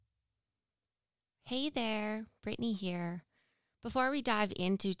Hey there, Brittany here. Before we dive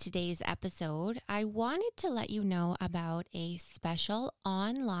into today's episode, I wanted to let you know about a special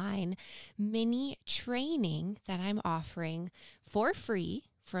online mini training that I'm offering for free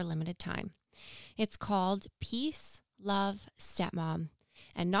for a limited time. It's called Peace, Love, Stepmom.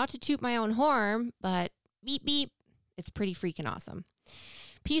 And not to toot my own horn, but beep, beep, it's pretty freaking awesome.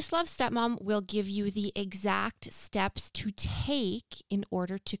 Peace, Love, Stepmom will give you the exact steps to take in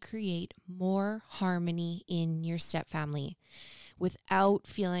order to create more harmony in your stepfamily without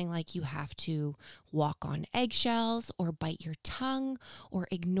feeling like you have to walk on eggshells or bite your tongue or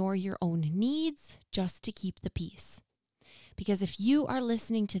ignore your own needs just to keep the peace. Because if you are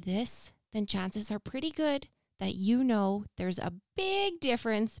listening to this, then chances are pretty good that you know there's a big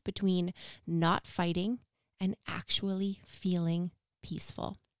difference between not fighting and actually feeling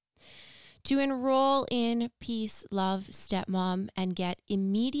peaceful. To enroll in Peace, Love, Stepmom and get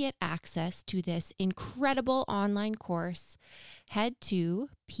immediate access to this incredible online course, head to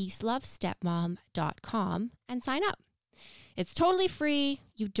peacelovestepmom.com and sign up. It's totally free.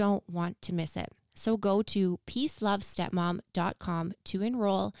 You don't want to miss it. So go to peacelovestepmom.com to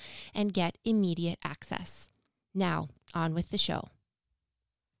enroll and get immediate access. Now, on with the show.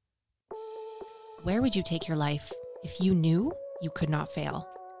 Where would you take your life if you knew you could not fail?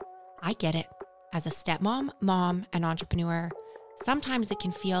 I get it. As a stepmom, mom, and entrepreneur, sometimes it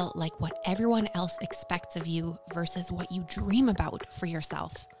can feel like what everyone else expects of you versus what you dream about for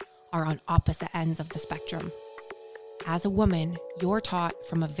yourself are on opposite ends of the spectrum. As a woman, you're taught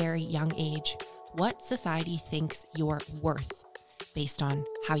from a very young age what society thinks you're worth based on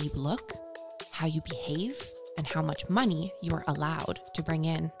how you look, how you behave, and how much money you're allowed to bring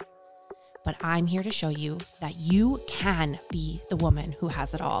in. But I'm here to show you that you can be the woman who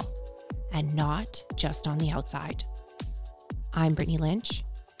has it all, and not just on the outside. I'm Brittany Lynch,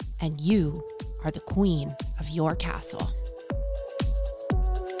 and you are the queen of your castle.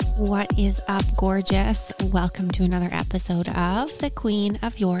 What is up, gorgeous? Welcome to another episode of the Queen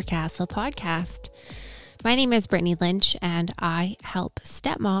of Your Castle podcast. My name is Brittany Lynch, and I help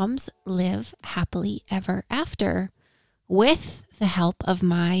stepmoms live happily ever after with the help of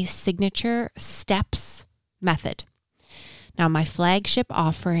my signature steps method. Now, my flagship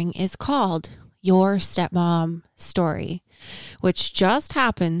offering is called Your Stepmom Story, which just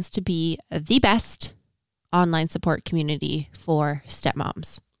happens to be the best online support community for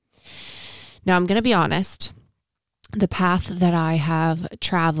stepmoms. Now, I'm going to be honest. The path that I have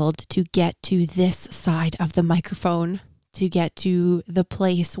traveled to get to this side of the microphone, to get to the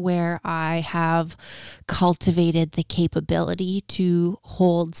place where I have cultivated the capability to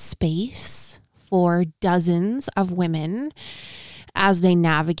hold space for dozens of women as they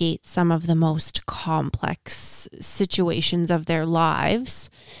navigate some of the most complex situations of their lives.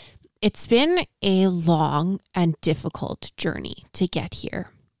 It's been a long and difficult journey to get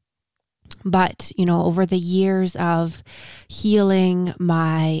here. But, over the years of healing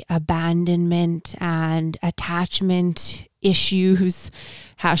my abandonment and attachment issues,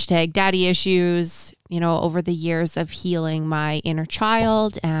 #daddy issues, over the years of healing my inner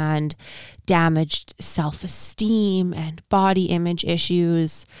child and damaged self-esteem and body image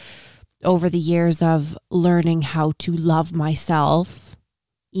issues, over the years of learning how to love myself,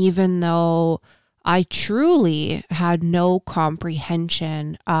 even though I truly had no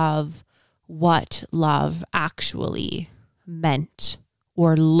comprehension of what love actually meant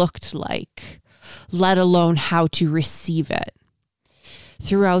or looked like, let alone how to receive it.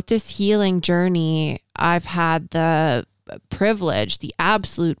 Throughout this healing journey, I've had the privilege, the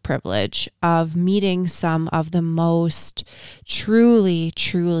absolute privilege of meeting some of the most truly,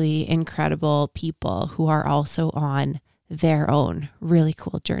 truly incredible people who are also on their own really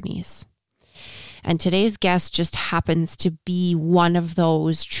cool journeys. And today's guest just happens to be one of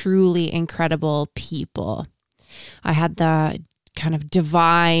those truly incredible people. I had the kind of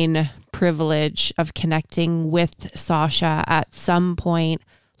divine privilege of connecting with Sasha at some point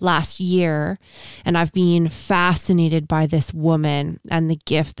last year, and I've been fascinated by this woman and the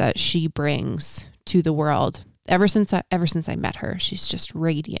gift that she brings to the world. Ever since I met her, she's just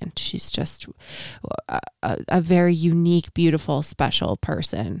radiant. She's just a very unique, beautiful, special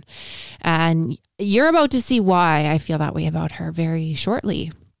person. And you're about to see why I feel that way about her very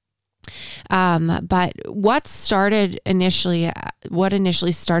shortly. But what initially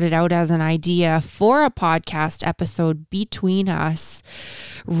started out as an idea for a podcast episode between us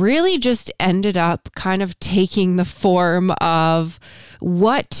really just ended up kind of taking the form of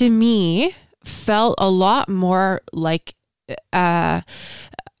what to me felt a lot more like an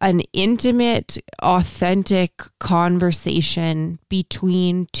intimate, authentic conversation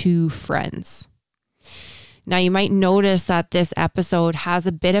between two friends. Now, you might notice that this episode has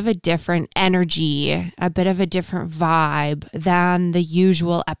a bit of a different energy, a bit of a different vibe than the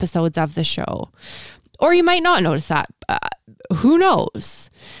usual episodes of the show. Or you might not notice that. Who knows?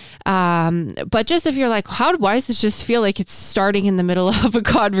 But just if you're like, why does this just feel like it's starting in the middle of a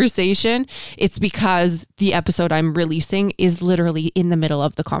conversation? It's because the episode I'm releasing is literally in the middle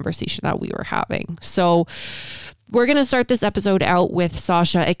of the conversation that we were having. So we're going to start this episode out with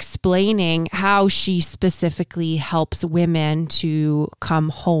Sasha explaining how she specifically helps women to come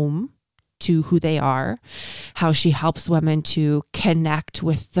home to who they are, how she helps women to connect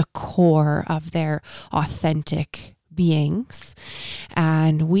with the core of their authentic beings.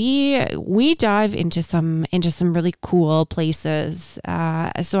 And we dive into some really cool places.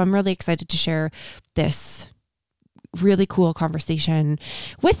 So I'm really excited to share this really cool conversation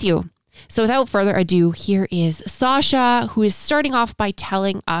with you. So without further ado, here is Sasha, who is starting off by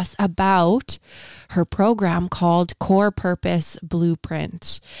telling us about her program called Core Purpose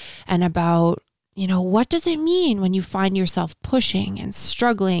Blueprint, and about, what does it mean when you find yourself pushing and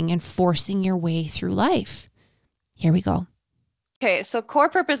struggling and forcing your way through life? Here we go. Okay, so Core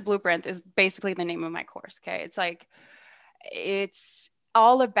Purpose Blueprint is basically the name of my course. Okay, it's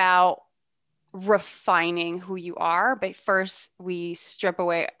all about refining who you are, but first we strip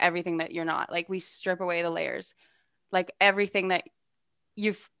away everything that you're not. Like, we strip away the layers, like everything that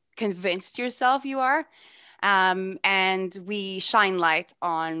you've convinced yourself you are, and we shine light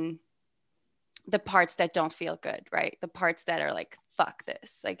on the parts that don't feel good, right? The parts that are like, fuck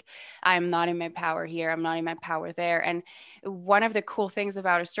this, like, I'm not in my power here, I'm not in my power there. And one of the cool things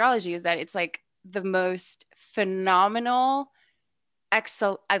about astrology is that it's like the most phenomenal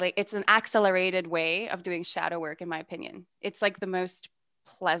it's an accelerated way of doing shadow work, in my opinion. It's like the most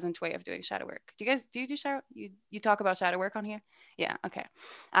pleasant way of doing shadow work. Do you do shadow? You talk about shadow work on here? Yeah. Okay.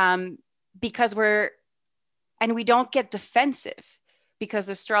 Because we don't get defensive, because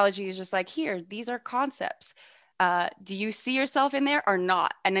astrology is just like, here, these are concepts. Do you see yourself in there or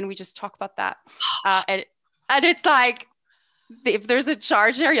not? And then we just talk about that. And it's like, if there's a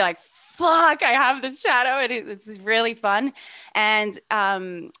charge there, you're like, fuck, I have this shadow, and it's really fun. And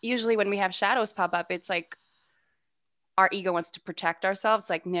usually when we have shadows pop up, it's like our ego wants to protect ourselves.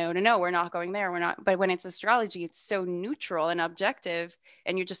 Like, no, we're not going there. We're not. But when it's astrology, it's so neutral and objective,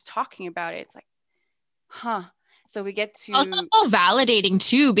 and you're just talking about it. It's like, huh. So we get to also so validating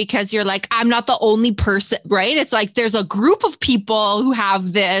too, because you're like, I'm not the only person, right? It's like, there's a group of people who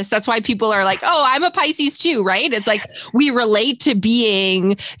have this. That's why people are like, oh, I'm a Pisces too, right? It's like, we relate to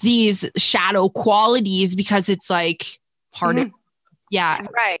being these shadow qualities because it's like part of, yeah.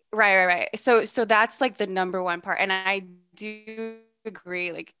 Right. So that's like the number one part. And I do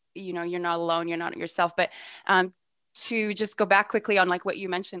agree, like, you're not alone, you're not yourself, but to just go back quickly on like what you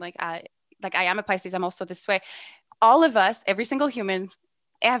mentioned, like I am a Pisces, I'm also this way. All of us, every single human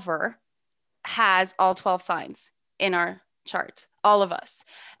ever, has all 12 signs in our chart, all of us.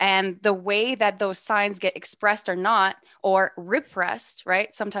 And the way that those signs get expressed or not, or repressed,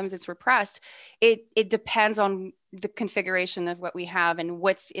 right? Sometimes it's repressed. It depends on the configuration of what we have and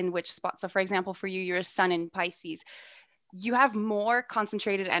what's in which spot. So for example, for you, you're a sun in Pisces. You have more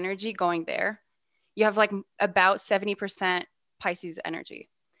concentrated energy going there. You have like about 70% Pisces energy.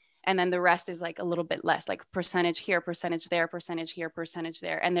 And then the rest is like a little bit less, like percentage here, percentage there, percentage here, percentage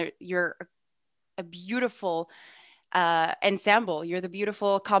there. And you're a beautiful ensemble. You're the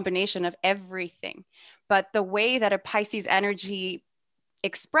beautiful combination of everything. But the way that a Pisces energy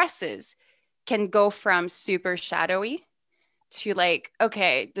expresses can go from super shadowy to like,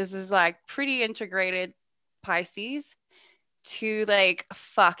 okay, this is like pretty integrated Pisces, to like,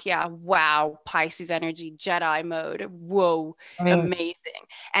 fuck yeah, wow, Pisces energy, Jedi mode, whoa, amazing.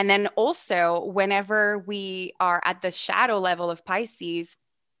 And then also, whenever we are at the shadow level of Pisces,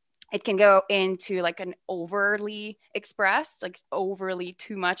 it can go into like an overly expressed, like overly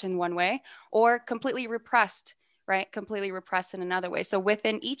too much in one way, or completely repressed, right? Completely repressed in another way. So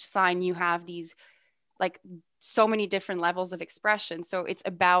within each sign, you have these like so many different levels of expression. So it's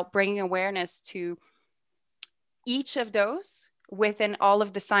about bringing awareness to each of those within all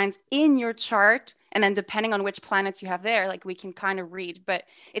of the signs in your chart. And then depending on which planets you have there, like we can kind of read, but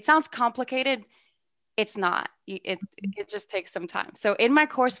it sounds complicated. It's not. It just takes some time. So in my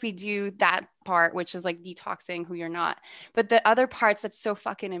course, we do that part, which is like detoxing who you're not. But the other parts that's so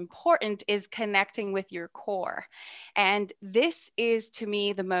fucking important is connecting with your core. And this is to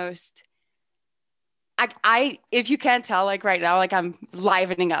me the most, I if you can't tell, like right now, like I'm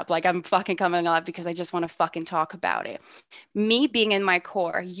livening up, like I'm fucking coming alive because I just want to fucking talk about it. Me being in my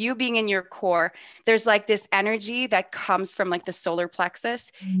core, you being in your core, there's like this energy that comes from like the solar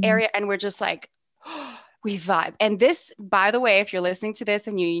plexus area. And we're just like, we vibe. And this, by the way, if you're listening to this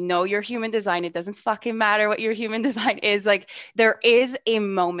and you know your human design, it doesn't fucking matter what your human design is. Like, there is a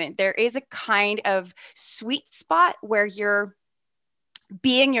moment, there is a kind of sweet spot where you're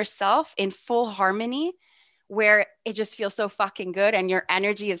being yourself in full harmony, where it just feels so fucking good and your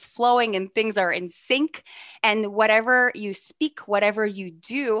energy is flowing and things are in sync. And whatever you speak, whatever you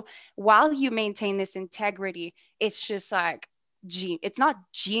do, while you maintain this integrity, it's just like, it's not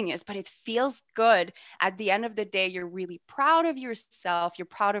genius, but it feels good. At the end of the day, you're really proud of yourself. You're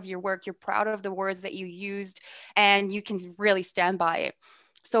proud of your work. You're proud of the words that you used, and you can really stand by it.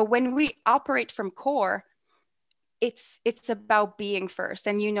 So when we operate from core, it's about being first.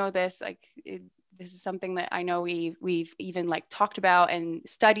 And you know this, like, this is something that I know we've even like talked about and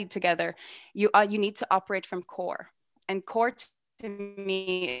studied together. You need to operate from core, and core to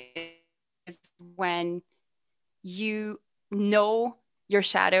me is when you know your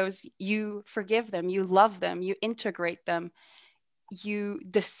shadows, you forgive them, you love them, you integrate them, you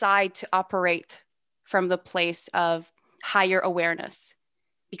decide to operate from the place of higher awareness,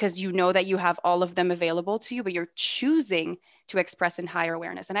 because you know that you have all of them available to you, but you're choosing to express in higher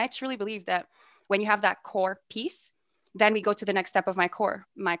awareness. And I truly believe that when you have that core piece, then we go to the next step of my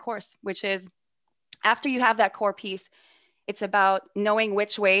course, which is, after you have that core piece, it's about knowing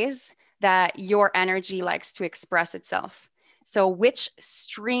which ways that your energy likes to express itself. So which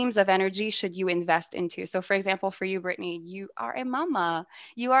streams of energy should you invest into? So for example, for you, Brittany, you are a mama,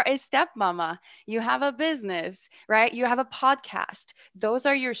 you are a stepmama, you have a business, right? You have a podcast. Those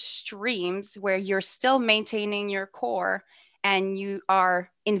are your streams where you're still maintaining your core and you are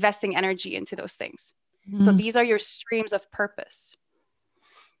investing energy into those things. Mm-hmm. So these are your streams of purpose.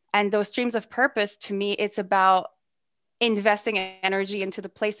 And those streams of purpose, to me, it's about investing energy into the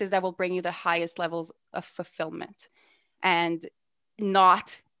places that will bring you the highest levels of fulfillment, and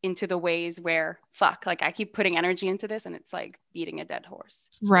not into the ways where, fuck, like I keep putting energy into this and it's like beating a dead horse.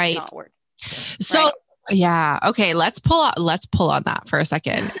 Right. It's not working. So, right? Yeah. Okay. Let's pull on that for a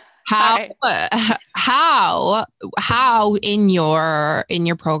second. How in your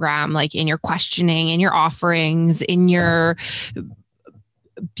program, like in your questioning, in your offerings, in your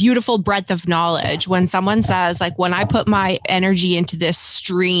beautiful breadth of knowledge, when someone says, like, when I put my energy into this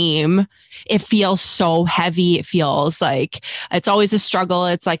stream, it feels so heavy. It feels like it's always a struggle.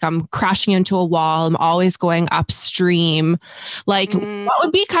 It's like I'm crashing into a wall. I'm always going upstream. Like, what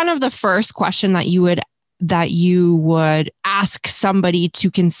would be kind of the first question that you would ask somebody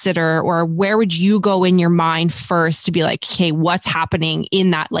to consider, or where would you go in your mind first to be like, okay, what's happening in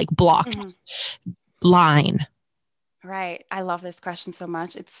that like blocked line? Right. I love this question so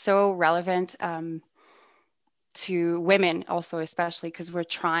much. It's so relevant to women also, especially because we're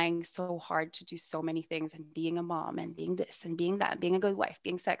trying so hard to do so many things, and being a mom and being this and being that, and being a good wife,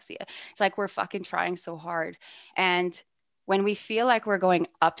 being sexy. It's like we're fucking trying so hard. And when we feel like we're going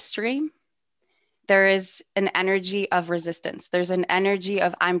upstream, there is an energy of resistance. There's an energy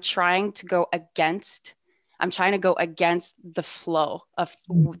of I'm trying to go against the flow of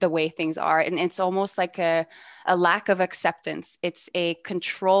the way things are. And it's almost like a lack of acceptance. It's a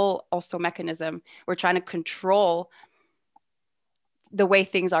control also mechanism. We're trying to control the way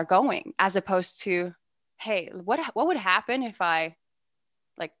things are going, as opposed to, hey, what would happen if I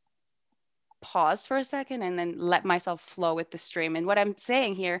like pause for a second and then let myself flow with the stream? And what I'm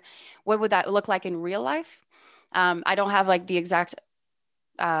saying here, what would that look like in real life? I don't have like the exact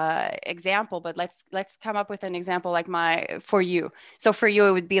example, but let's come up with an example like for you. So for you,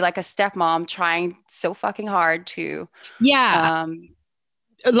 it would be like a stepmom trying so fucking hard to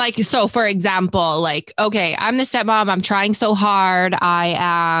like, so for example, like, okay, I'm the stepmom. I'm trying so hard. I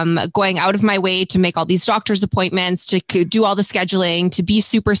am going out of my way to make all these doctor's appointments, to do all the scheduling, to be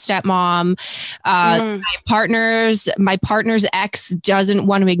super stepmom. My partner's ex doesn't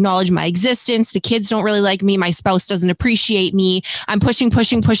want to acknowledge my existence. The kids don't really like me. My spouse doesn't appreciate me. I'm pushing.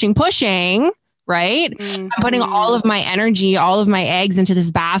 Right? I'm putting all of my energy, all of my eggs into this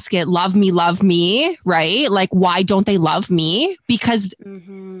basket. Love me, right? Like, why don't they love me? Because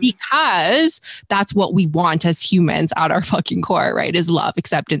that's what we want as humans at our fucking core, right? Is love,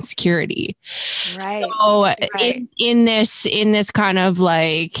 acceptance, security. Right. So in this kind of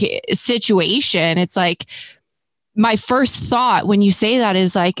like situation, it's like, my first thought when you say that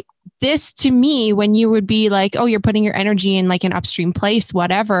is like, this to me, when you would be like, oh, you're putting your energy in like an upstream place,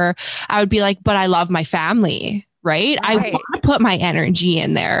 whatever, I would be like, but I love my family, right? I want to put my energy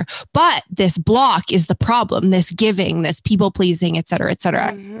in there, but this block is the problem, this giving, this people pleasing, et cetera, et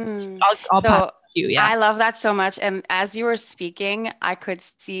cetera. I'll pass you. Yeah. I love that so much. And as you were speaking, I could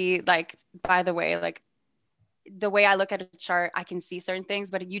see, like, by the way, like, the way I look at a chart, I can see certain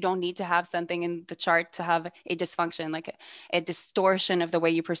things, but you don't need to have something in the chart to have a dysfunction, like a distortion of the way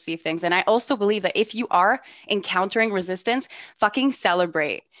you perceive things. And I also believe that if you are encountering resistance, fucking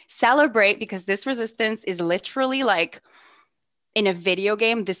celebrate, because this resistance is literally like, in a video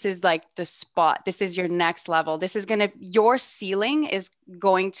game, this is like the spot. This is your next level. Your ceiling is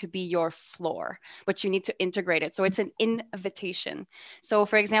going to be your floor, but you need to integrate it. So it's an invitation. So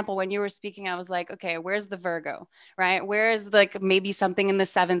for example, when you were speaking, I was like, okay, where's the Virgo, right? Where's like maybe something in the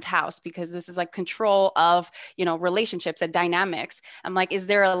 7th house, because this is like control of, relationships and dynamics. I'm like, is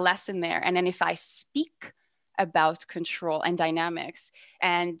there a lesson there? And then if I speak about control and dynamics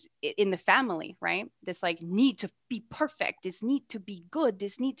and in the family, right? This like need to be perfect, this need to be good,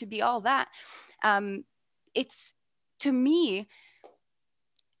 this need to be all that. It's, to me,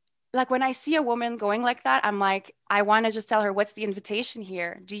 like when I see a woman going like that, I'm like, I want to just tell her, what's the invitation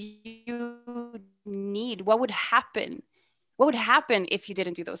here? Do you need, what would happen? What would happen if you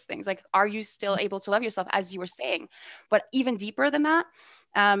didn't do those things? Like, are you still able to love yourself, as you were saying? But even deeper than that,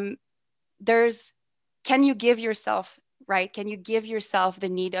 can you give yourself, right? Can you give yourself the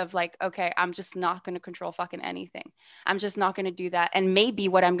need of like, okay, I'm just not going to control fucking anything. I'm just not going to do that. And maybe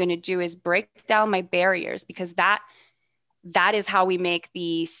what I'm going to do is break down my barriers, because that is how we make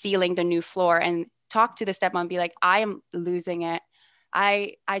the ceiling the new floor. And talk to the stepmom and be like, I am losing it.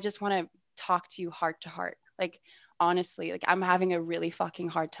 I just want to talk to you heart to heart. Like, honestly, like I'm having a really fucking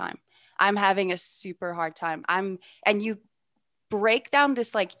hard time. I'm having a super hard time. And you break down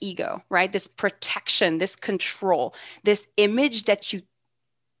this like ego, right? This protection, this control, this image that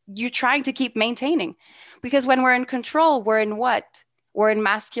you're trying to keep maintaining. Because when we're in control, we're in what? We're in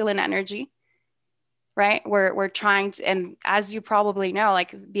masculine energy, right? We're trying to, and as you probably know,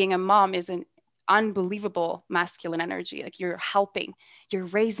 like being a mom is an unbelievable masculine energy. Like you're helping, you're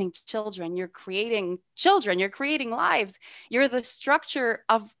raising children, you're creating lives. You're the structure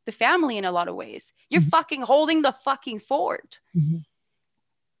of the family in a lot of ways. You're fucking holding the fucking fort. Mm-hmm.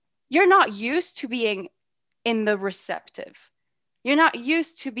 You're not used to being in the receptive. You're not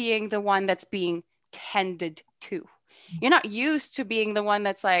used to being the one that's being tended to. You're not used to being the one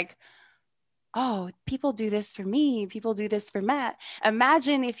that's like, oh, people do this for me. People do this for Matt.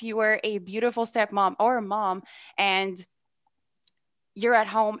 Imagine if you were a beautiful stepmom or a mom and you're at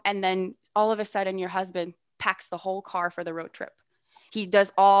home and then all of a sudden your husband packs the whole car for the road trip. He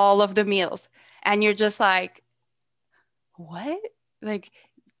does all of the meals and you're just like, what? Like,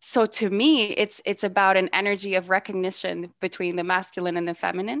 so to me, it's about an energy of recognition between the masculine and the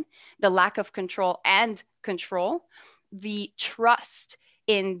feminine, the lack of control and control, the trust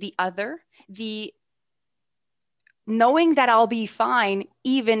in the other, the knowing that I'll be fine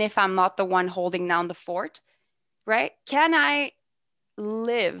even if I'm not the one holding down the fort, right? Can I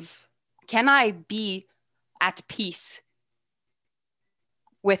live? Can I be at peace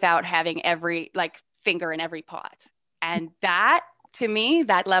without having every like finger in every pot? And that, to me,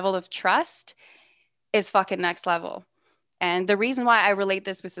 that level of trust is fucking next level. And the reason why I relate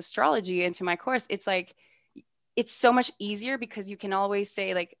this with astrology into my course, it's like, it's so much easier because you can always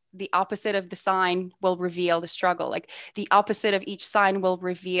say like the opposite of the sign will reveal the struggle. Like the opposite of each sign will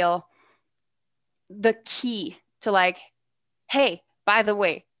reveal the key to like, hey, by the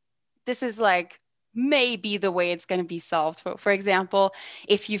way, this is like maybe the way it's going to be solved. For example,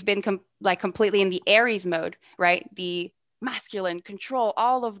 if you've been completely in the Aries mode, right? The masculine control,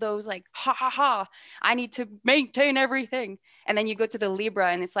 all of those like, I need to maintain everything. And then you go to the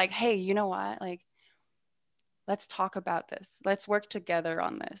Libra and it's like, hey, you know what? Like, let's talk about this. Let's work together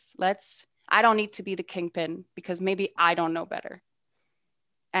on this. I don't need to be the kingpin because maybe I don't know better.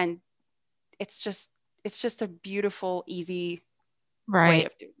 And it's just a beautiful, easy way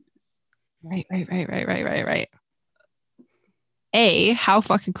of doing this. Right. How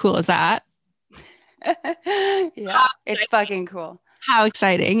fucking cool is that? Yeah, it's fucking cool. How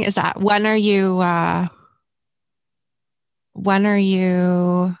exciting is that? When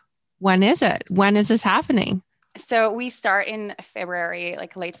is it? When is this happening? So we start in February,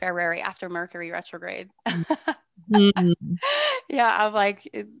 like late February after Mercury retrograde. Yeah, I'm like,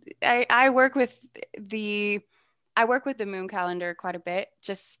 I work with the moon calendar quite a bit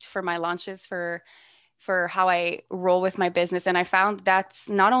just for my launches, for how I roll with my business. And I found that's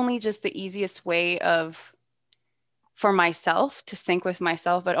not only just the easiest way for myself to sync with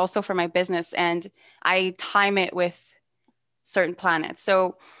myself, but also for my business. And I time it with certain planets.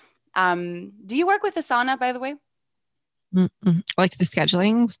 So do you work with Asana, by the way? Like the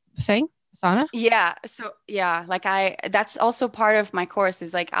scheduling thing, Asana? Yeah. So yeah, like that's also part of my course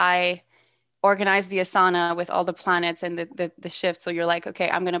is like I organize the asana with all the planets and the shift. So you're like, okay,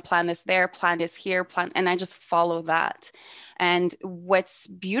 I'm going to plan this there, plan this here, and I just follow that. And what's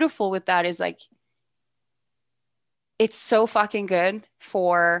beautiful with that is like, it's so fucking good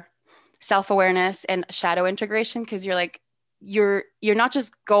for self-awareness and shadow integration, because you're like, you're not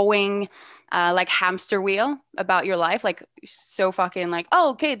just going like hamster wheel about your life, like so fucking like, oh,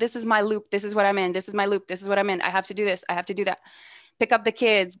 okay, this is my loop, this is what I'm in, this is my loop, this is what I'm in, I have to do this, I have to do that, pick up the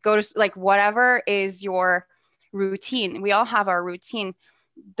kids, go to like whatever is your routine. We all have our routine.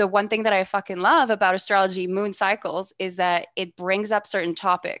 The one thing that I fucking love about astrology, moon cycles, is that it brings up certain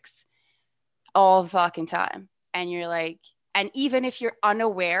topics all the fucking time. And you're like, and even if you're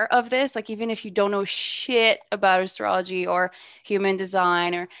unaware of this, like even if you don't know shit about astrology or human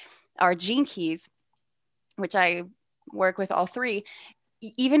design or our gene keys, which I work with all three,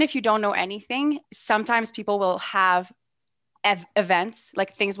 even if you don't know anything, sometimes people will have events,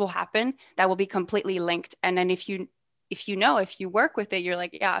 like things will happen that will be completely linked. And then if you work with it, you're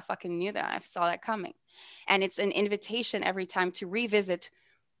like, yeah, I fucking knew that. I saw that coming. And it's an invitation every time to revisit,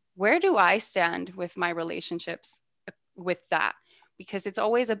 where do I stand with my relationships with that? Because it's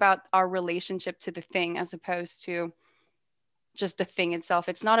always about our relationship to the thing as opposed to just the thing itself.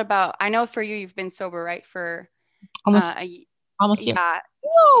 It's not about, I know for you, you've been sober, right? For almost yeah.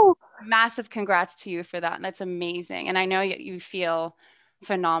 Massive congrats to you for that. That's amazing. And I know you feel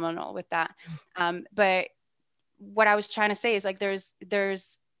phenomenal with that. But what I was trying to say is like, there's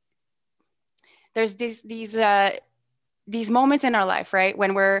these moments in our life, right?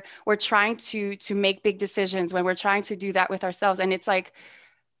 When we're trying to make big decisions, when we're trying to do that with ourselves. And it's like,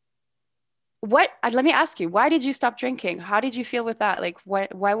 let me ask you, why did you stop drinking? How did you feel with that? Like,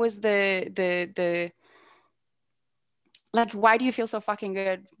 why was like, why do you feel so fucking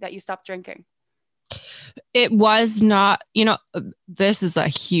good that you stopped drinking? It was not, this is a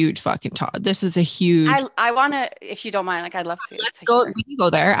huge fucking talk. This is a huge. I want to, if you don't mind, like, I'd love to. Let's go. We can go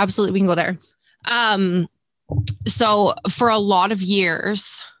there. Absolutely. We can go there. So for a lot of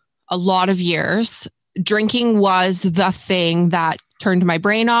years, drinking was the thing that turned my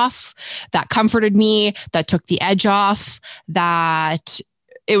brain off, that comforted me, that took the edge off, that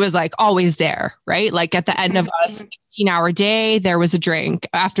it was like always there, right? Like at the end of a 16-hour day, there was a drink.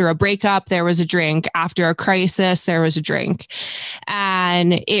 After a breakup, there was a drink. After a crisis, there was a drink.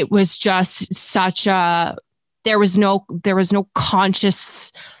 And it was just there was no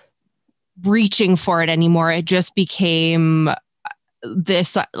conscious reaching for it anymore. It just became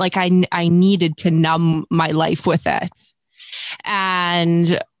this, like I needed to numb my life with it.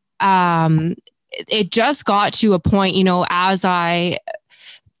 And it just got to a point,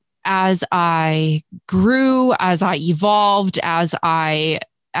 as I grew, as I evolved, as I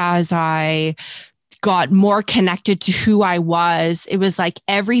got more connected to who I was, it was like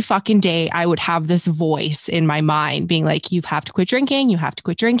every fucking day I would have this voice in my mind being like, you have to quit drinking. You have to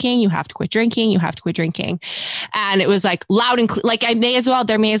quit drinking. You have to quit drinking. You have to quit drinking. And it was like loud and clear. Like there may as well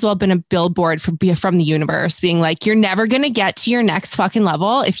have been a billboard from the universe being like, you're never going to get to your next fucking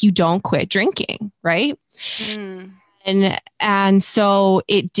level if you don't quit drinking. Right. Mm. And so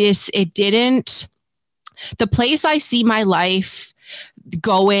it didn't, the place I see my life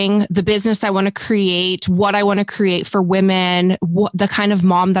going, the business I want to create, what I want to create for women, the kind of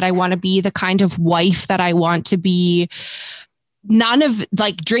mom that I want to be, the kind of wife that I want to be, none of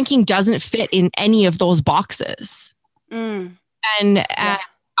like drinking doesn't fit in any of those boxes. Mm. And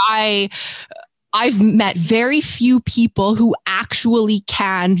I've met very few people who actually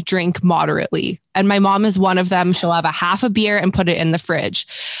can drink moderately. And my mom is one of them. She'll have a half a beer and put it in the fridge.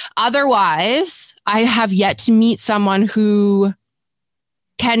 Otherwise, I have yet to meet someone who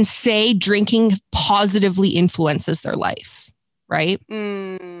can say drinking positively influences their life. Right.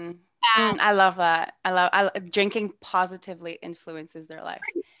 I love that. Drinking positively influences their life.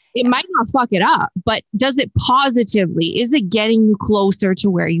 It might not fuck it up, but does it positively? Is it getting you closer to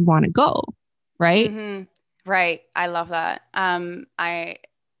where you want to go? Right. Mm-hmm. Right. I love that.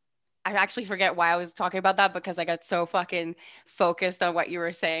 I actually forget why I was talking about that because I got so fucking focused on what you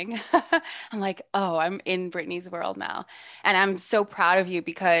were saying. I'm like, oh, I'm in Brittany's world now. And I'm so proud of you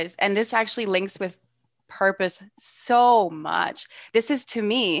because, and this actually links with purpose so much. This is, to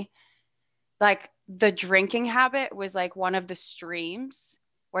me, like the drinking habit was like one of the streams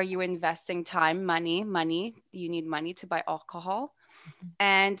where you investing time, money, you need money to buy alcohol. Mm-hmm.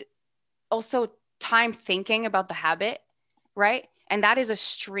 And also time thinking about the habit, right? And that is a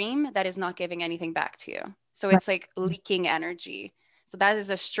stream that is not giving anything back to you. So it's like leaking energy. So that is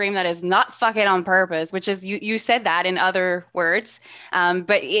a stream that is not fucking on purpose, which is, you said that in other words,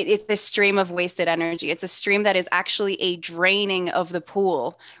 but it's a stream of wasted energy. It's a stream that is actually a draining of the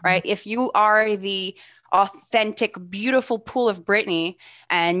pool, right? If you are the authentic, beautiful pool of Brittany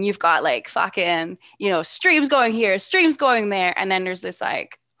and you've got like fucking, streams going here, streams going there, and then there's this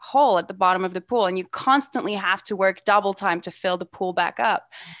like hole at the bottom of the pool, and you constantly have to work double time to fill the pool back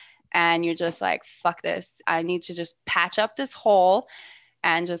up. And you're just like, fuck this. I need to just patch up this hole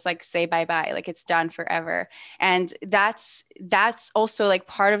and just like say bye-bye. Like it's done forever. And that's also like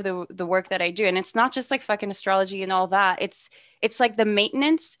part of the work that I do. And it's not just like fucking astrology and all that. It's like the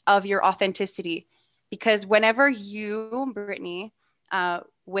maintenance of your authenticity, because whenever you, Brittany,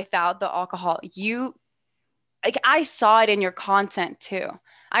 without the alcohol, like I saw it in your content too.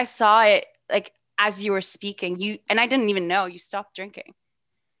 I saw it like as you were speaking, and I didn't even know you stopped drinking.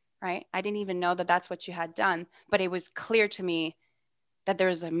 Right? I didn't even know that that's what you had done, but it was clear to me that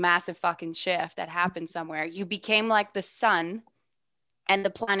there's a massive fucking shift that happened somewhere. You became like the sun and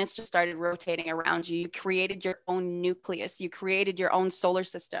the planets just started rotating around you. You created your own nucleus. You created your own solar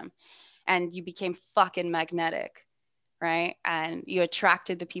system and you became fucking magnetic, right? And you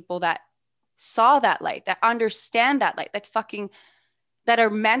attracted the people that saw that light, that understand that light, that are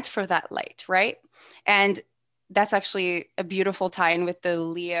meant for that light, right? And that's actually a beautiful tie-in with the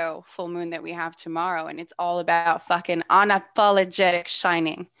Leo full moon that we have tomorrow. And it's all about fucking unapologetic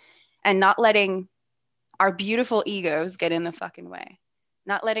shining and not letting our beautiful egos get in the fucking way,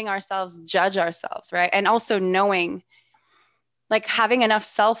 not letting ourselves judge ourselves, right? And also knowing, like having enough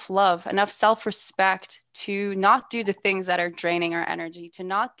self-love, enough self-respect to not do the things that are draining our energy, to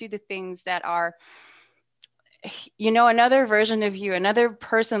not do the things that are, another version of you, another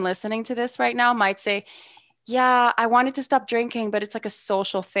person listening to this right now might say, yeah, I wanted to stop drinking, but it's like a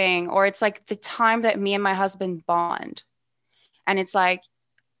social thing, or it's like the time that me and my husband bond. And it's like,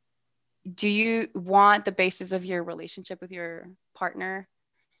 do you want the basis of your relationship with your partner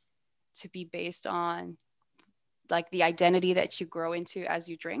to be based on like the identity that you grow into as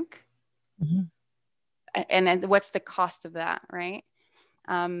you drink? Mm-hmm. And then what's the cost of that, right?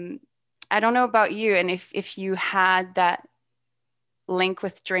 I don't know about you, and if you had that link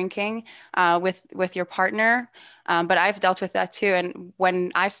with drinking with your partner, but I've dealt with that too. And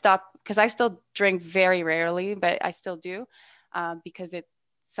when I stopped, because I still drink very rarely, but I still do, because it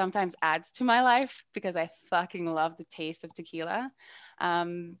sometimes adds to my life, because I fucking love the taste of tequila.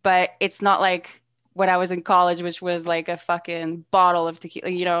 But it's not like when I was in college, which was like a fucking bottle of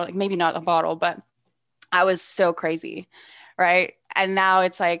tequila, like maybe not a bottle, but I was so crazy, right? And now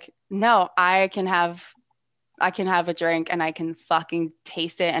it's like, no, I can have a drink and I can fucking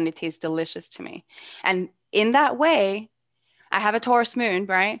taste it and it tastes delicious to me. And in that way, I have a Taurus moon,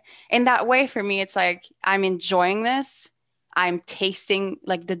 right? In that way, for me, it's like, I'm enjoying this. I'm tasting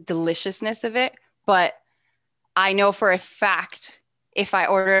like the deliciousness of it. But I know for a fact, if I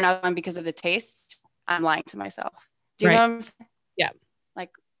order another one because of the taste, I'm lying to myself. Do you know what I'm saying? Yeah.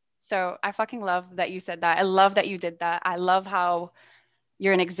 Like, so I fucking love that you said that. I love that you did that. I love how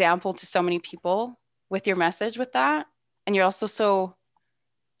you're an example to so many people with your message with that. And you're also so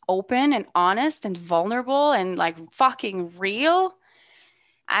open and honest and vulnerable and like fucking real.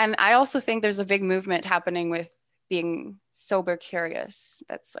 And I also think there's a big movement happening with being sober curious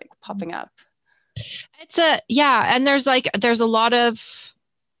that's like popping up. And there's a lot of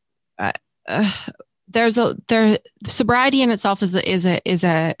sobriety in itself is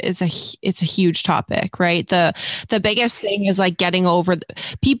a huge topic, right? The biggest thing is like getting over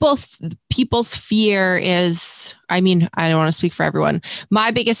people's fear is, I mean, I don't want to speak for everyone.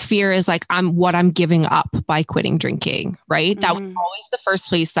 My biggest fear is like, I'm giving up by quitting drinking, right? Mm-hmm. That was always the first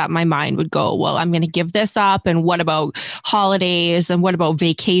place that my mind would go. Well, I'm going to give this up. And what about holidays? And what about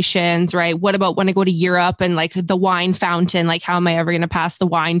vacations, right? What about when I go to Europe and like the wine fountain? Like, how am I ever going to pass the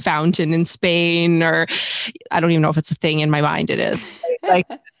wine fountain in Spain? Or I don't even know if it's a thing in my mind. It is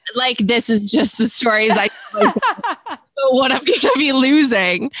like this is just the stories I what I'm going to be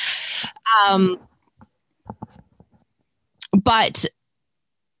losing. But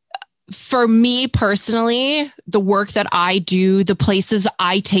for me personally, the work that I do, the places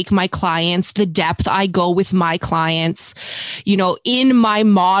I take my clients, the depth I go with my clients, in my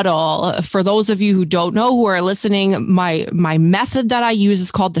model, for those of you who don't know, who are listening, my method that I use is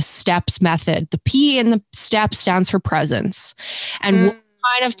called the STEPS method. The P in the STEP stands for presence. And what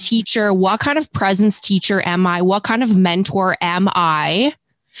kind of teacher, what kind of presence teacher am I? What kind of mentor am I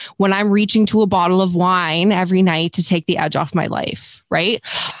when I'm reaching to a bottle of wine every night to take the edge off my life, right?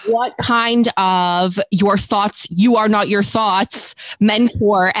 What kind of your thoughts, you are not your thoughts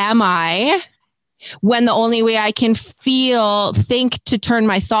mentor am I when the only way I can think to turn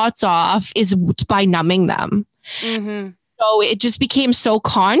my thoughts off is by numbing them. Mm-hmm. So it just became so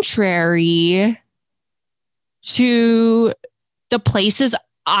contrary to the places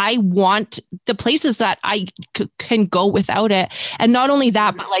I want, the places that I can go without it. And not only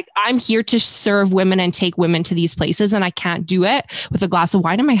that, but like I'm here to serve women and take women to these places, and I can't do it with a glass of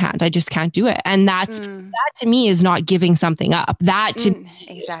wine in my hand. I just can't do it. And that to me is not giving something up. That to me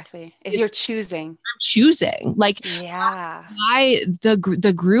exactly is you're choosing. I'm choosing. Like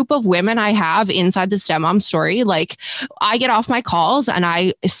the group of women I have inside the STEM Mom Story, like I get off my calls and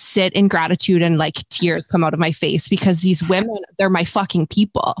I sit in gratitude and like tears come out of my face because these women, they're my fucking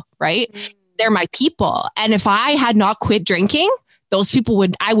people. Right? They're my people. And if I had not quit drinking,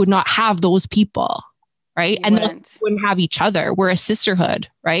 I would not have those people. Right. And those people wouldn't have each other. We're a sisterhood,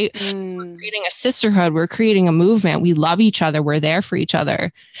 right? We're creating a sisterhood. We're creating a movement. We love each other. We're there for each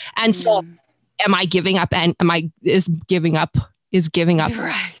other. And so am I giving up? And is giving up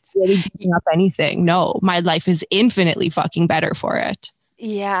right. really giving up anything? No, my life is infinitely fucking better for it.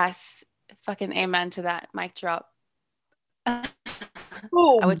 Yes. Fucking amen to that. Mic drop.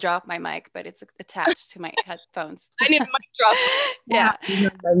 I would drop my mic, but it's attached to my headphones. I need a mic drop. Yeah.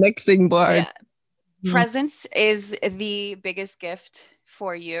 My mixing board. Yeah. Presence is the biggest gift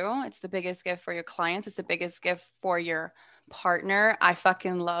for you. It's the biggest gift for your clients. It's the biggest gift for your partner. I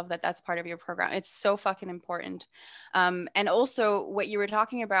fucking love that that's part of your program. It's so fucking important. And also what you were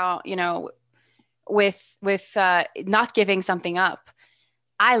talking about, you know, with not giving something up.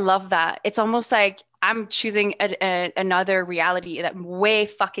 I love that. It's almost like I'm choosing another reality that way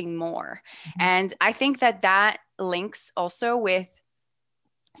fucking more. And I think that links also with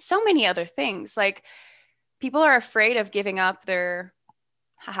so many other things. Like people are afraid of giving up their,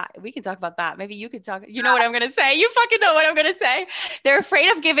 we can talk about that. Maybe you could talk, you know what I'm going to say. You fucking know what I'm going to say. They're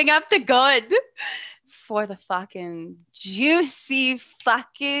afraid of giving up the good for the fucking juicy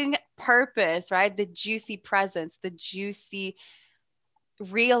fucking purpose, right? The juicy presence, the juicy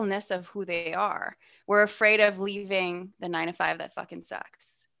realness of who they are. We're afraid of leaving the 9-to-5 that fucking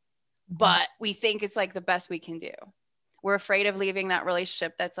sucks, but we think it's like the best we can do. We're afraid of leaving that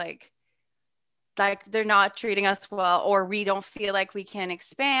relationship that's like they're not treating us well, or we don't feel like we can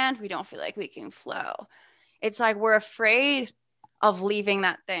expand. We don't feel like we can flow. It's like we're afraid of leaving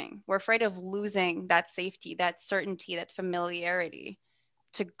that thing. We're afraid of losing that safety, that certainty, that familiarity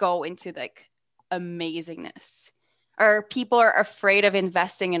to go into like amazingness. Or people are afraid of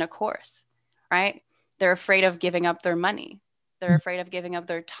investing in a course, right? They're afraid of giving up their money. They're afraid of giving up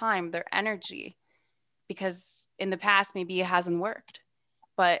their time, their energy, because in the past, maybe it hasn't worked.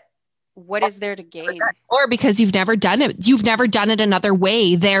 But what is there to gain? Or because you've never done it. You've never done it another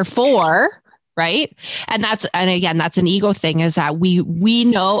way. Therefore, right? And again, that's an ego thing, is that we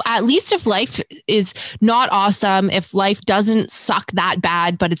know, at least if life is not awesome, if life doesn't suck that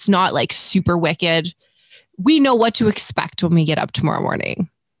bad, but it's not like super wicked, we know what to expect when we get up tomorrow morning.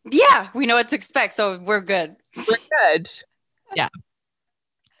 Yeah, we know what to expect. So we're good. We're good. Yeah.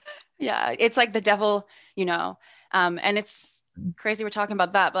 Yeah. It's like the devil, you know, and it's crazy we're talking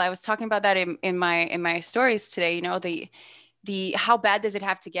about that, but I was talking about that in my stories today, you know, the how bad does it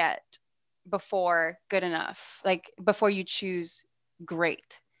have to get before good enough? Like before you choose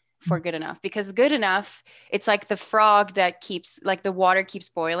great for good enough, because good enough, it's like the frog that keeps, like the water keeps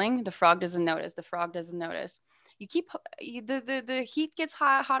boiling. The frog doesn't notice. You keep the heat gets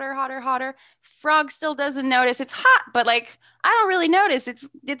hotter. Frog still doesn't notice. It's hot, but like, I don't really notice.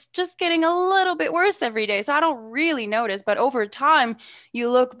 It's just getting a little bit worse every day. So I don't really notice, but over time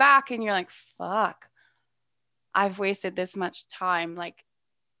you look back and you're like, fuck, I've wasted this much time. Like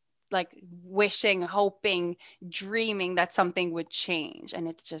wishing, hoping, dreaming that something would change, and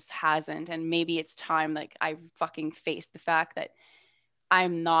it just hasn't. And maybe it's time, like I fucking face the fact that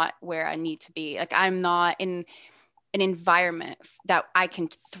I'm not where I need to be. Like I'm not in an environment that I can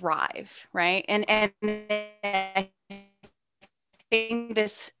thrive. Right. And I think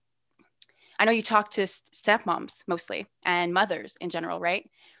this, I know you talk to stepmoms mostly and mothers in general, right?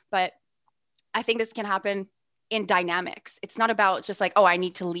 But I think this can happen in dynamics. It's not about just like, oh, I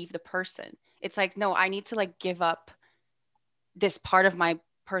need to leave the person. It's like, no, I need to like give up this part of my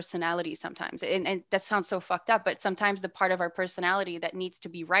personality sometimes. And that sounds so fucked up, but sometimes the part of our personality that needs to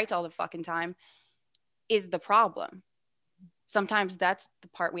be right all the fucking time is the problem. Sometimes that's the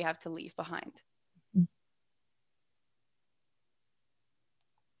part we have to leave behind.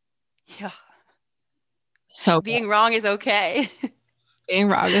 Yeah. So being wrong is okay. Being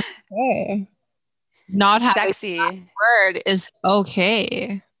wrong is okay. Not having sexy that word is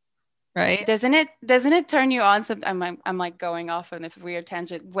okay, right? Doesn't it turn you on? I'm like going off on a weird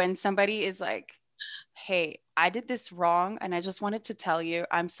tangent when somebody is like hey, I did this wrong. And I just wanted to tell you,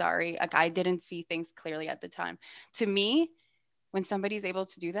 I'm sorry. Like, I didn't see things clearly at the time. To me, when somebody's able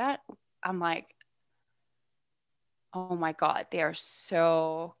to do that, I'm like, oh my God, they are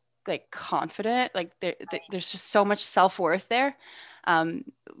so like confident. Like there's just so much self-worth there. Um,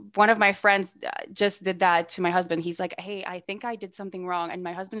 One of my friends just did that to my husband. He's like, hey, I think I did something wrong. And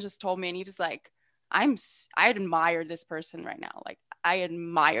my husband just told me, and he was like, I admire this person right now. Like, I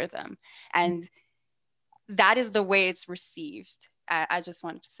admire them. And that is the way it's received. I just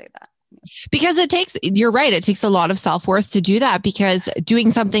wanted to say that. Because you're right, it takes a lot of self-worth to do that, because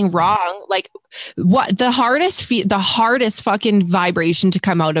doing something wrong, like what the hardest fucking vibration to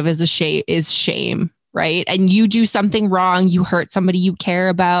come out of is shame, right? And you do something wrong, you hurt somebody you care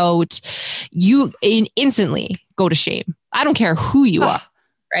about, you instantly go to shame. I don't care who you are,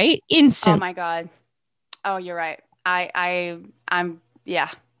 right? Instantly. Oh my God. Oh, you're right. I'm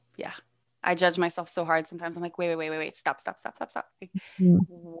yeah. I judge myself so hard sometimes. I'm like, wait, stop.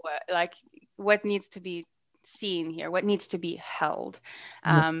 What needs to be seen here? What needs to be held?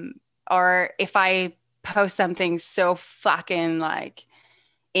 Or if I post something so fucking like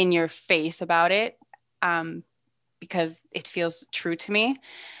in your face about it, because it feels true to me.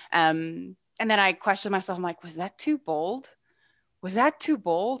 And then I question myself. I'm like, was that too bold? And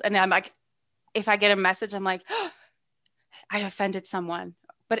then I'm like, if I get a message, I'm like, oh, I offended someone.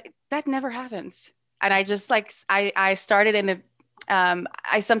 But that never happens. And I just like, I started in the,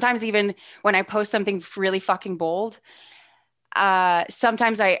 I sometimes even when I post something really fucking bold,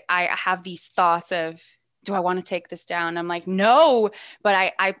 sometimes I have these thoughts of, do I want to take this down? I'm like, no,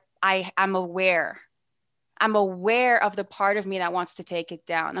 but I'm aware. I'm aware of the part of me that wants to take it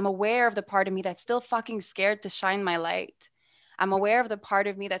down. I'm aware of the part of me that's still fucking scared to shine my light. I'm aware of the part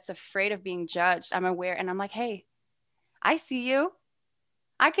of me that's afraid of being judged. I'm aware. And I'm like, hey, I see you.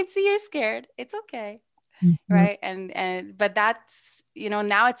 I can see you're scared. It's okay. Mm-hmm. Right. But that's,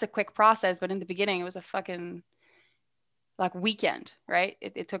 now it's a quick process, but in the beginning it was a fucking like weekend, right?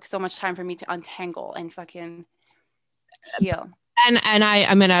 It took so much time for me to untangle and fucking heal. And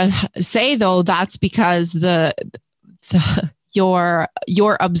I'm going to say though, that's because your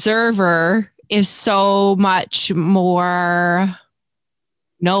observer is so much more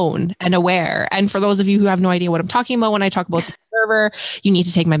known and aware. And for those of you who have no idea what I'm talking about when I talk about the observer, you need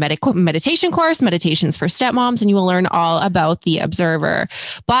to take my meditation course, Meditations for Stepmoms, and you will learn all about the observer.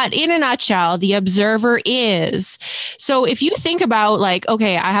 But in a nutshell, the observer is, so if you think about like,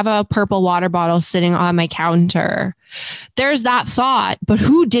 okay, I have a purple water bottle sitting on my counter, there's that thought, but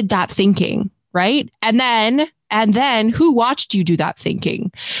who did that thinking, right? And then who watched you do that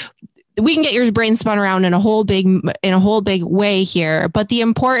thinking? We can get your brain spun around in a whole big way here. But the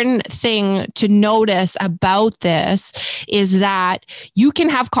important thing to notice about this is that you can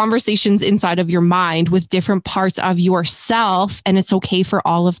have conversations inside of your mind with different parts of yourself, and it's okay for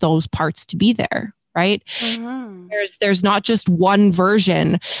all of those parts to be there. Right. Mm-hmm. There's not just one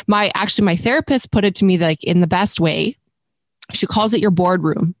version. My therapist put it to me like in the best way. She calls it your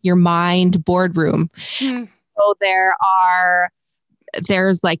boardroom, your mind boardroom. Mm. So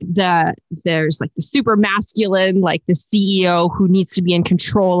there's the super masculine, like the CEO who needs to be in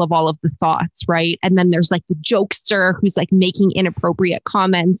control of all of the thoughts, right? And then there's like the jokester who's like making inappropriate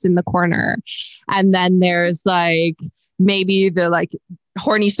comments in the corner. And then there's like maybe the like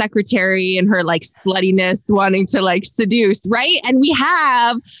horny secretary and her like sluttiness wanting to like seduce, right? And we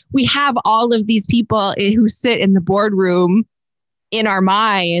have all of these people who sit in the boardroom in our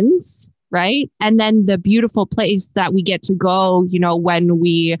minds, right? And then the beautiful place that we get to go, when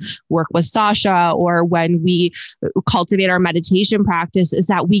we work with Sasha or when we cultivate our meditation practice, is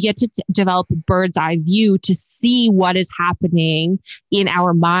that we get to develop a bird's eye view to see what is happening in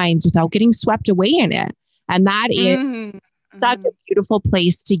our minds without getting swept away in it. And that is such a beautiful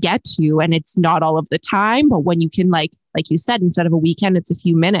place to get to. And it's not all of the time, but when you can, like you said, instead of a weekend, it's a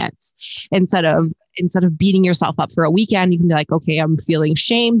few minutes. Instead of beating yourself up for a weekend, you can be like, okay, I'm feeling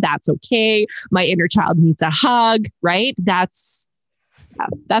shame. That's okay. My inner child needs a hug, right? That's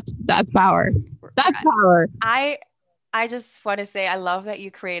power. That's power. I just want to say, I love that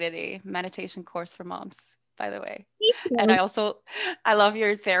you created a meditation course for moms, by the way. And I love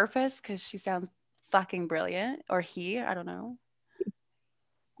your therapist because she sounds fucking brilliant, or he, I don't know.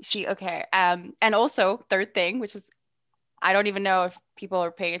 Okay. And also third thing, which is, I don't even know if people are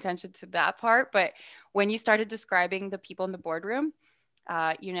paying attention to that part, but when you started describing the people in the boardroom,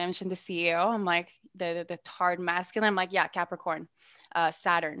 you mentioned the CEO. I'm like the hard masculine. I'm like, yeah, Capricorn,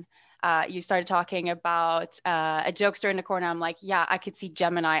 Saturn. you started talking about a jokester in the corner. I'm like, yeah, I could see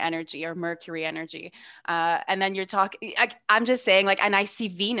Gemini energy or Mercury energy. And then you're talking, I'm just saying, like, and I see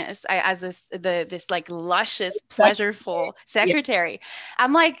Venus as this like luscious, pleasureful secretary.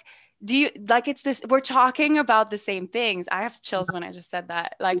 I'm like, do you like, it's this, we're talking about the same things. I have chills when I just said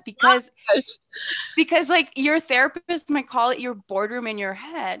that, like, because like your therapist might call it your boardroom in your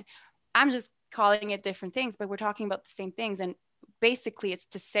head. I'm just calling it different things, but we're talking about the same things. And basically it's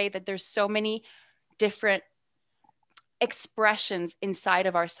to say that there's so many different expressions inside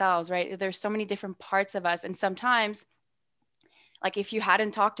of ourselves, right? There's so many different parts of us. And sometimes, like, if you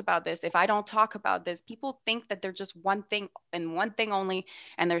hadn't talked about this, if I don't talk about this, people think that they're just one thing and one thing only,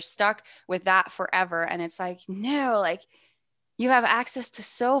 and they're stuck with that forever. And it's like, no, like, you have access to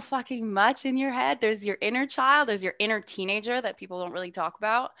so fucking much in your head. There's your inner child, there's your inner teenager that people don't really talk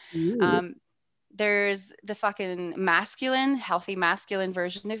about. There's the fucking masculine, healthy masculine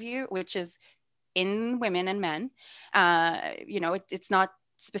version of you, which is in women and men. It's not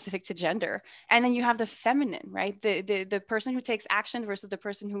specific to gender. And then you have the feminine, right? The person who takes action versus the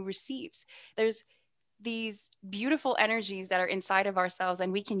person who receives. There's these beautiful energies that are inside of ourselves,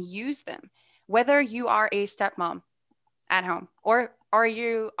 and we can use them. Whether you are a stepmom at home or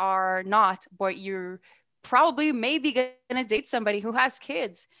you are not, but you're probably maybe gonna date somebody who has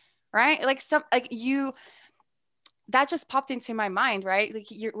kids, right? Like that just popped into my mind, right? Like,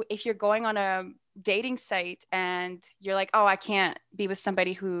 if you're going on a dating site and you're like, oh, I can't be with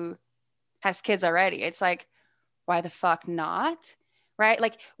somebody who has kids already. It's like, why the fuck not? Right?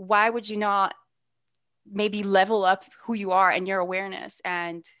 Like, why would you not maybe level up who you are and your awareness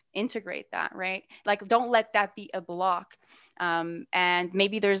and integrate that, right? Like, don't let that be a block. And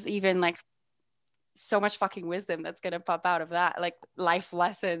maybe there's even like so much fucking wisdom that's going to pop out of that, like life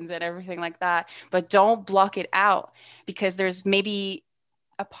lessons and everything like that. But don't block it out, because there's maybe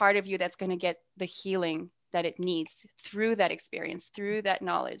a part of you that's going to get the healing that it needs through that experience, through that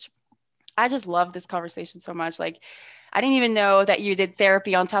knowledge. I just love this conversation so much. Like, I didn't even know that you did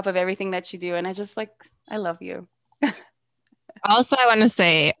therapy on top of everything that you do. And I love you. Also, I want to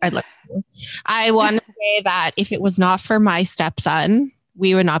say, I want to say that if it was not for my stepson,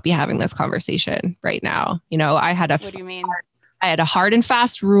 we would not be having this conversation right now. You know, what do you mean? I had a hard and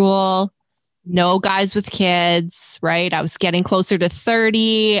fast rule. No guys with kids, right? I was getting closer to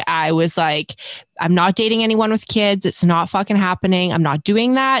 30. I was like, I'm not dating anyone with kids. It's not fucking happening. I'm not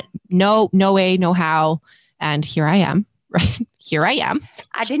doing that. No way, no how. And here I am, right? Here I am.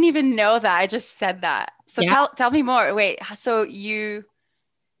 I didn't even know that. I just said that. So yeah. Tell me more. Wait, so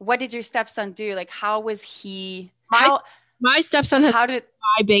what did your stepson do? Like, how was he? My stepson has been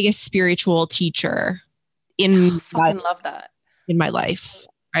my biggest spiritual teacher love that. In my life,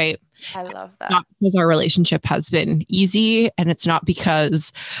 right? I love that. Not because our relationship has been easy, and it's not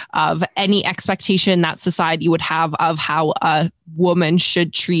because of any expectation that society would have of how a woman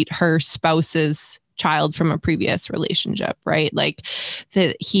should treat her spouse's child from a previous relationship, right? Like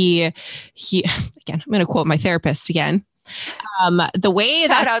that he again, I'm going to quote my therapist again. The way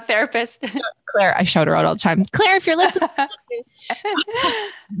shout out therapist Claire, I shout her out all the time. Claire, if you're listening,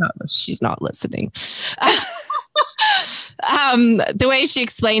 no, she's not listening. The way she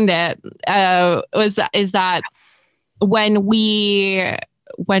explained it is that when we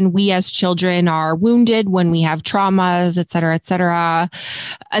as children are wounded, when we have traumas, et cetera,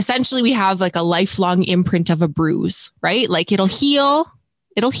 essentially we have like a lifelong imprint of a bruise, right? Like it'll heal,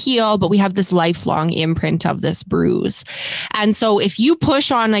 but we have this lifelong imprint of this bruise. And so if you push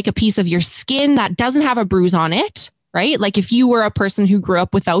on like a piece of your skin that doesn't have a bruise on it, right? Like if you were a person who grew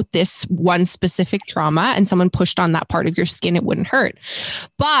up without this one specific trauma and someone pushed on that part of your skin, it wouldn't hurt.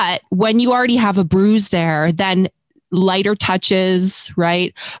 But when you already have a bruise there, then lighter touches,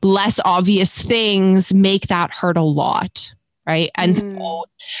 right? Less obvious things make that hurt a lot. Right. And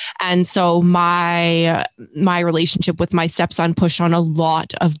so my relationship with my stepson pushed on a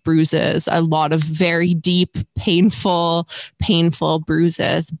lot of bruises, a lot of very deep, painful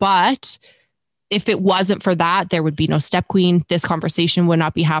bruises. But if it wasn't for that, there would be no step queen. This conversation would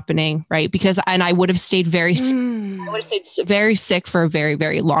not be happening. Right. And I would have stayed very sick for a very,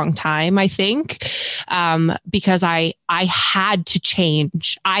 very long time, I think, because I had to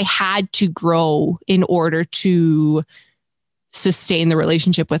change. I had to grow in order to sustain the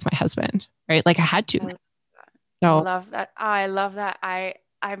relationship with my husband, right? Like I had to. I love that. I love that. I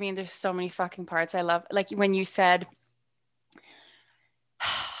mean, there's so many fucking parts. I love, like when you said,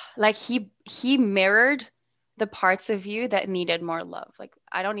 like he mirrored the parts of you that needed more love. Like,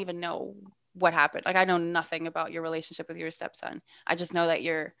 I don't even know what happened. Like, I know nothing about your relationship with your stepson. I just know that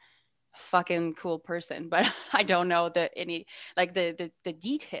you're fucking cool person, but I don't know the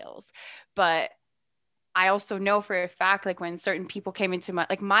details. But I also know for a fact, like when certain people came into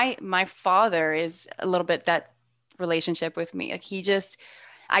my father is a little bit that relationship with me. Like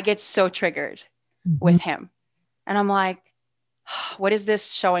I get so triggered with him, and I'm like, what is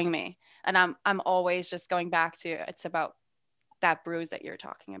this showing me? And I'm always just going back to, it's about that bruise that you're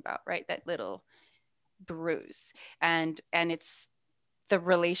talking about, right? That little bruise, and it's the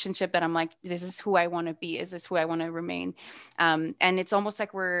relationship that I'm like, this is who I want to be. Is this who I want to remain? And it's almost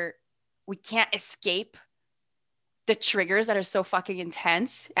like we can't escape the triggers that are so fucking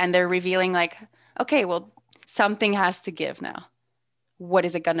intense, and they're revealing like, okay, well, something has to give now. What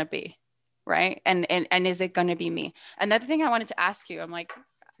is it going to be? Right. And is it going to be me? Another thing I wanted to ask you, I'm like,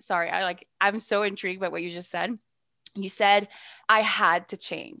 sorry, I'm so intrigued by what you just said. You said I had to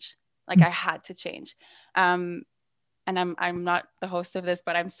change. Like I had to change. And I'm not the host of this,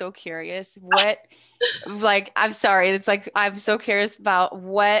 but I'm so curious what, like, I'm sorry. It's like, I'm so curious about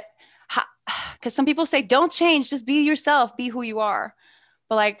because some people say, don't change, just be yourself, be who you are.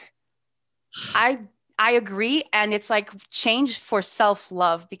 But like, I agree. And it's like change for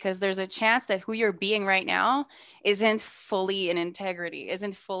self-love, because there's a chance that who you're being right now isn't fully in integrity,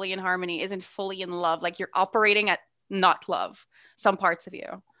 isn't fully in harmony, isn't fully in love. Like you're operating at not love, some parts of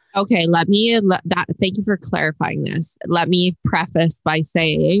you. Okay, thank you for clarifying this. Let me preface by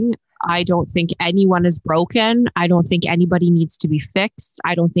saying, I don't think anyone is broken. I don't think anybody needs to be fixed.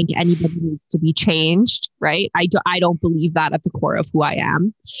 I don't think anybody needs to be changed, right? I don't believe that at the core of who I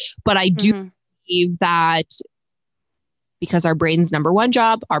am. But I do believe that because our brain's number one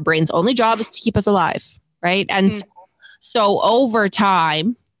job, our brain's only job is to keep us alive, right? And so over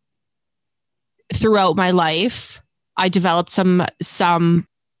time, throughout my life, I developed some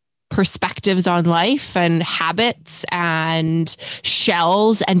perspectives on life and habits and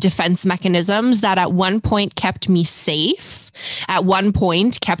shells and defense mechanisms that at one point kept me safe, at one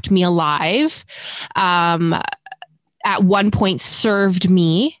point kept me alive, at one point served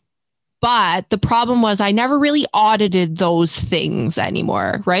me. But the problem was I never really audited those things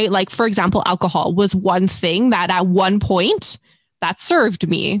anymore, right? Like, for example, alcohol was one thing that at one point that served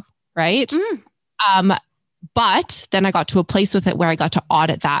me, right? But then I got to a place with it where I got to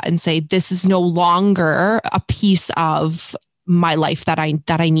audit that and say, this is no longer a piece of my life that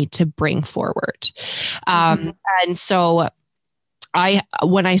I need to bring forward. And so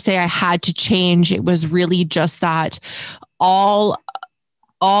when I say I had to change, it was really just that all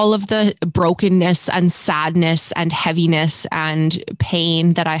of the brokenness and sadness and heaviness and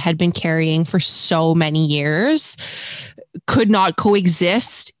pain that I had been carrying for so many years could not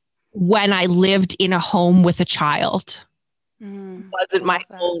coexist when I lived in a home with a child. It wasn't my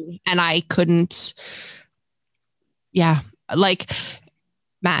own, and I couldn't. Yeah. Like,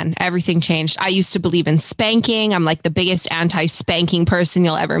 man, everything changed. I used to believe in spanking. I'm like the biggest anti-spanking person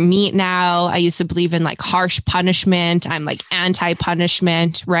you'll ever meet now. I used to believe in like harsh punishment. I'm like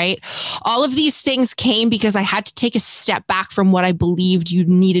anti-punishment, right? All of these things came because I had to take a step back from what I believed you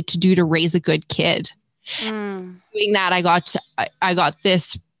needed to do to raise a good kid. Doing that, I got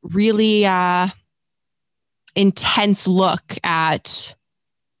this really intense look at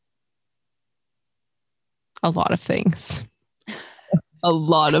a lot of things. A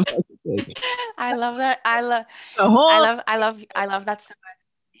lot of things. I love that. I love that so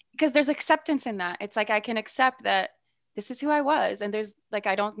much, because there's acceptance in that. It's like I can accept that this is who I was, and there's like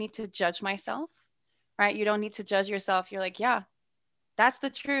I don't need to judge myself, right? You don't need to judge yourself. You're like, yeah, that's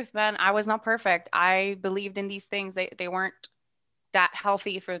the truth, man. I was not perfect. I believed in these things. They weren't that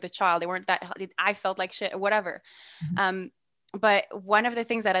healthy for the child. They weren't that healthy. I felt like shit, whatever. But one of the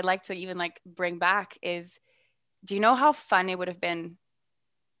things that I'd like to even like bring back is, do you know how fun it would have been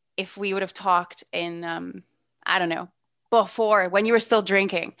if we would have talked in, I don't know, before when you were still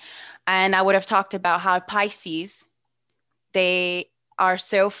drinking, and I would have talked about how Pisces, they are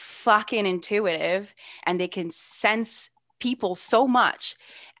so fucking intuitive and they can sense people so much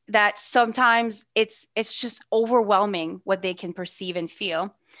that sometimes it's just overwhelming what they can perceive and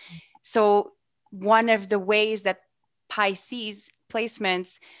feel. So one of the ways that Pisces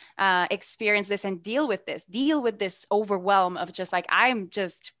placements experience this and deal with this overwhelm of just like, I'm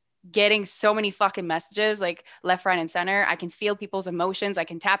just getting so many fucking messages like left, right, and center. I can feel people's emotions. I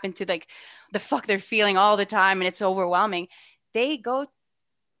can tap into like the fuck they're feeling all the time, and it's overwhelming. They go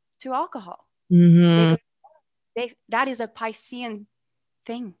to alcohol. That is a Piscean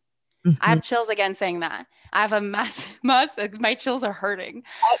thing. I have chills again saying that. I have a massive, my chills are hurting.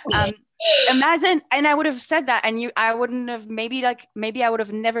 Imagine, and I would have said that, and I wouldn't have, maybe I would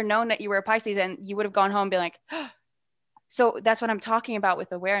have never known that you were a Pisces, and you would have gone home and been like, oh, So that's what I'm talking about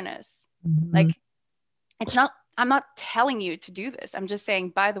with awareness. Mhm. Like, I'm not telling you to do this. I'm just saying,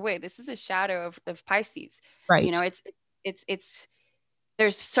 by the way, this is a shadow of Pisces. Right. You know,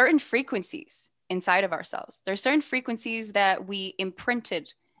 there's certain frequencies inside of ourselves. There's certain frequencies that we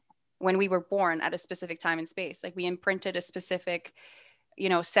imprinted when we were born at a specific time and space. Like we imprinted a specific,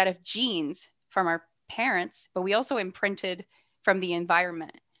 set of genes from our parents, but we also imprinted from the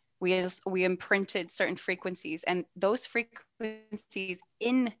environment. We imprinted certain frequencies, and those frequencies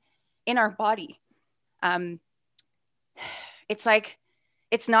in our body, it's like,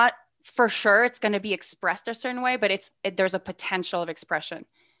 it's not for sure it's going to be expressed a certain way, but there's a potential of expression,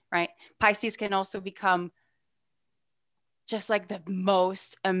 right? Pisces can also become just like the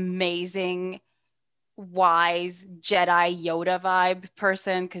most amazing, wise Jedi Yoda vibe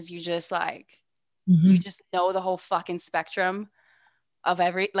person, because you just you just know the whole fucking spectrum of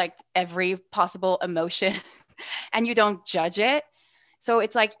every possible emotion and you don't judge it. So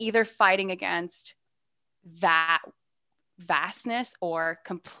it's like either fighting against that vastness or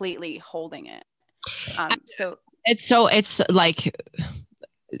completely holding it. It's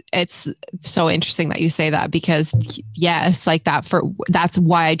so interesting that you say that, because yes, like that's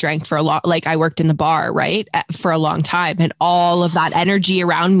why I drank for a lot. Like I worked in the bar, right, for a long time, and all of that energy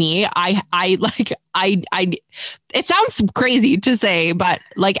around me, I it sounds crazy to say, but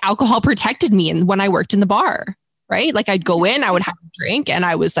like alcohol protected me. And when I worked in the bar, right, like I'd go in, I would have a drink, and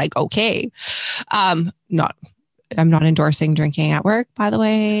I was like, okay, I'm not endorsing drinking at work, by the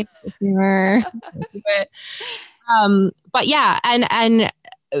way. But yeah, and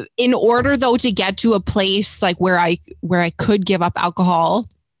in order though to get to a place like where I could give up alcohol,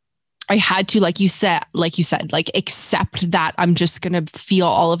 I had to, like you said, accept that I'm just going to feel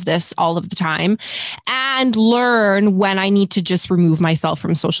all of this all of the time, and learn when I need to just remove myself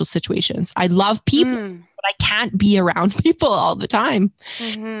from social situations. I love people, but I can't be around people all the time.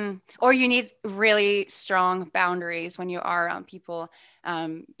 Mm-hmm. Or you need really strong boundaries when you are around people.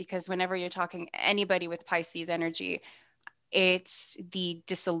 Because whenever you're talking anybody with Pisces energy, it's the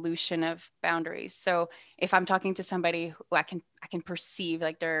dissolution of boundaries. So if I'm talking to somebody who I can perceive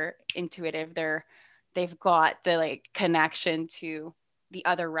like they're intuitive, they've got the like connection to the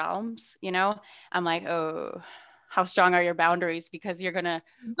other realms, I'm like, oh, how strong are your boundaries? Because you're gonna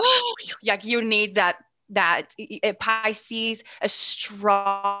like, you need that Pisces, a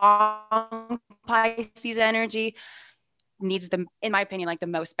strong Pisces energy needs them, in my opinion, like the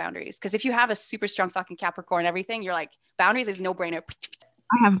most boundaries. Because if you have a super strong fucking Capricorn, everything, you're like, boundaries is no brainer.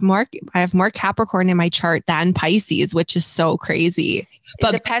 I have more Capricorn in my chart than Pisces, which is so crazy.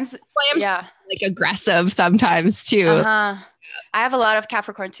 But it depends. I'm like aggressive sometimes too. I have a lot of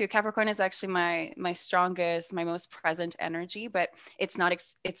Capricorn too. Capricorn is actually my strongest, my most present energy, but it's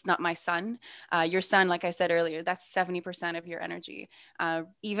not my sun. Your sun, like I said earlier, that's 70% of your energy.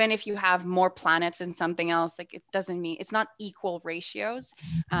 Even if you have more planets in something else, like it doesn't mean it's not equal ratios.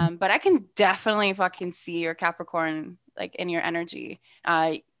 But I can definitely fucking see your Capricorn like in your energy.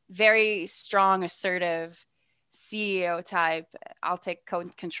 Very strong, assertive, CEO type. I'll take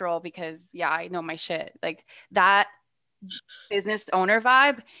control because I know my shit. Like that business owner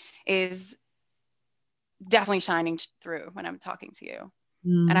vibe is definitely shining through when I'm talking to you.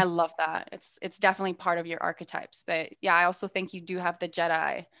 And I love that. It's definitely part of your archetypes. But I also think you do have the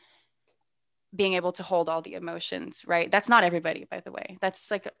Jedi being able to hold all the emotions, right? That's not everybody, by the way. That's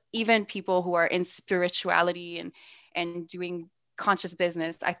like even people who are in spirituality and doing conscious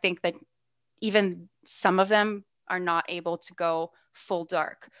business. I think that even some of them are not able to go full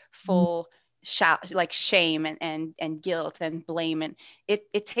dark, full like shame and guilt and blame. And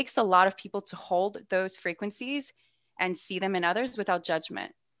it takes a lot of people to hold those frequencies and see them in others without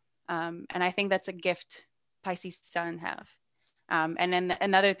judgment. And I think that's a gift Pisces sun have. And then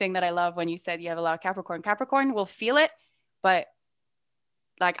another thing that I love when you said you have a lot of Capricorn will feel it, but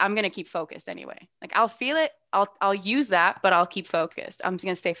like, I'm going to keep focused anyway. Like I'll feel it. I'll use that, but I'll keep focused. I'm just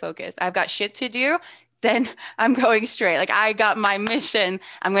going to stay focused. I've got shit to do. Then I'm going straight. Like I got my mission.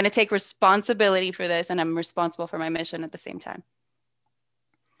 I'm going to take responsibility for this, and I'm responsible for my mission at the same time.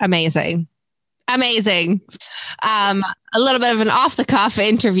 Amazing. A little bit of an off the cuff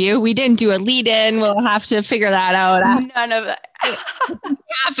interview. We didn't do a lead in. We'll have to figure that out. None of that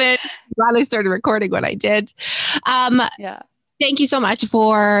happened. Glad I started recording when I did. Thank you so much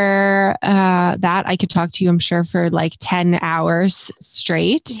for that. I could talk to you, I'm sure, for like 10 hours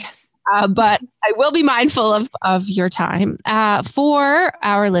straight. Yes. But I will be mindful of your time. For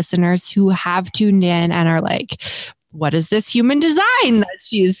our listeners who have tuned in and are like, what is this human design that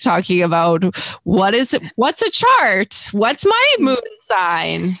she's talking about? What is it? What's a chart? What's my moon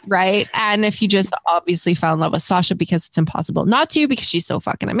sign? Right. And if you just obviously fell in love with Sasha because it's impossible not to, because she's so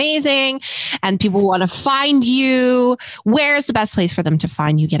fucking amazing and people want to find you, where's the best place for them to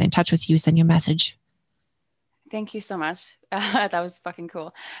find you, get in touch with you, send you a message? Thank you so much. That was fucking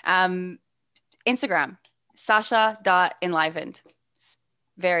cool. Instagram, sasha.enlivened.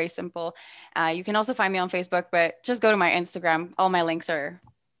 Very simple. You can also find me on Facebook, but just go to my Instagram. All my links are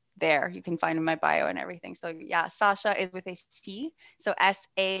there. You can find in my bio and everything. So yeah, Sasha is with a C. So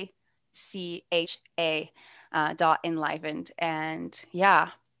SACHA .enlivened. And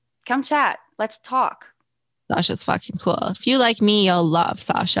yeah, come chat. Let's talk. Sasha's fucking cool. If you like me, you'll love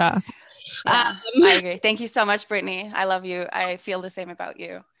Sasha. Yeah, I agree. Thank you so much, Brittany. I love you. I feel the same about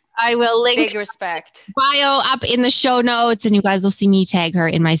you. I will link big respect bio up in the show notes, and you guys will see me tag her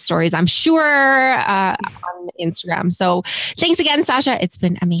in my stories, I'm sure, on Instagram. So thanks again, Sasha. It's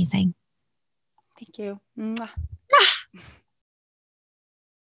been amazing. Thank you. Mwah.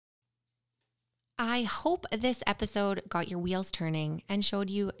 I hope this episode got your wheels turning and showed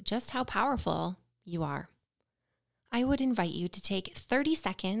you just how powerful you are. I would invite you to take 30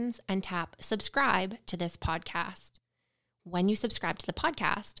 seconds and tap subscribe to this podcast. When you subscribe to the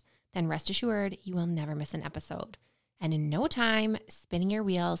podcast, then rest assured you will never miss an episode. And in no time, spinning your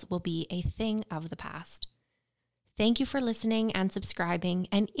wheels will be a thing of the past. Thank you for listening and subscribing.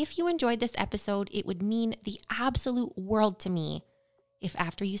 And if you enjoyed this episode, it would mean the absolute world to me if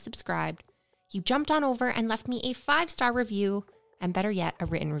after you subscribed, you jumped on over and left me a 5-star review, and better yet, a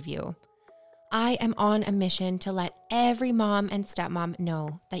written review. I am on a mission to let every mom and stepmom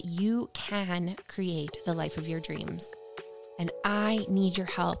know that you can create the life of your dreams. And I need your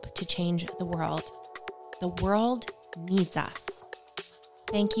help to change the world. The world needs us.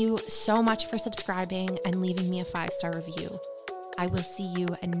 Thank you so much for subscribing and leaving me a 5-star review. I will see you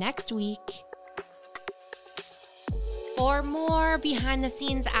next week for more behind the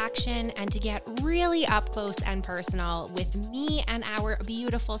scenes action and to get really up close and personal with me and our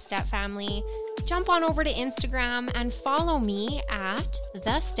beautiful step family. Jump on over to Instagram and follow me at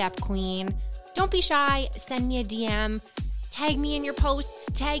The Step Queen. Don't be shy. Send me a DM. Tag me in your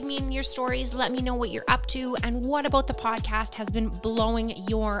posts, tag me in your stories, let me know what you're up to and what about the podcast has been blowing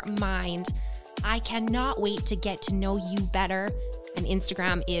your mind. I cannot wait to get to know you better, and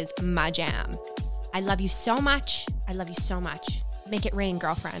Instagram is my jam. I love you so much. I love you so much. Make it rain,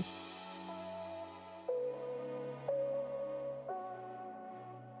 girlfriend.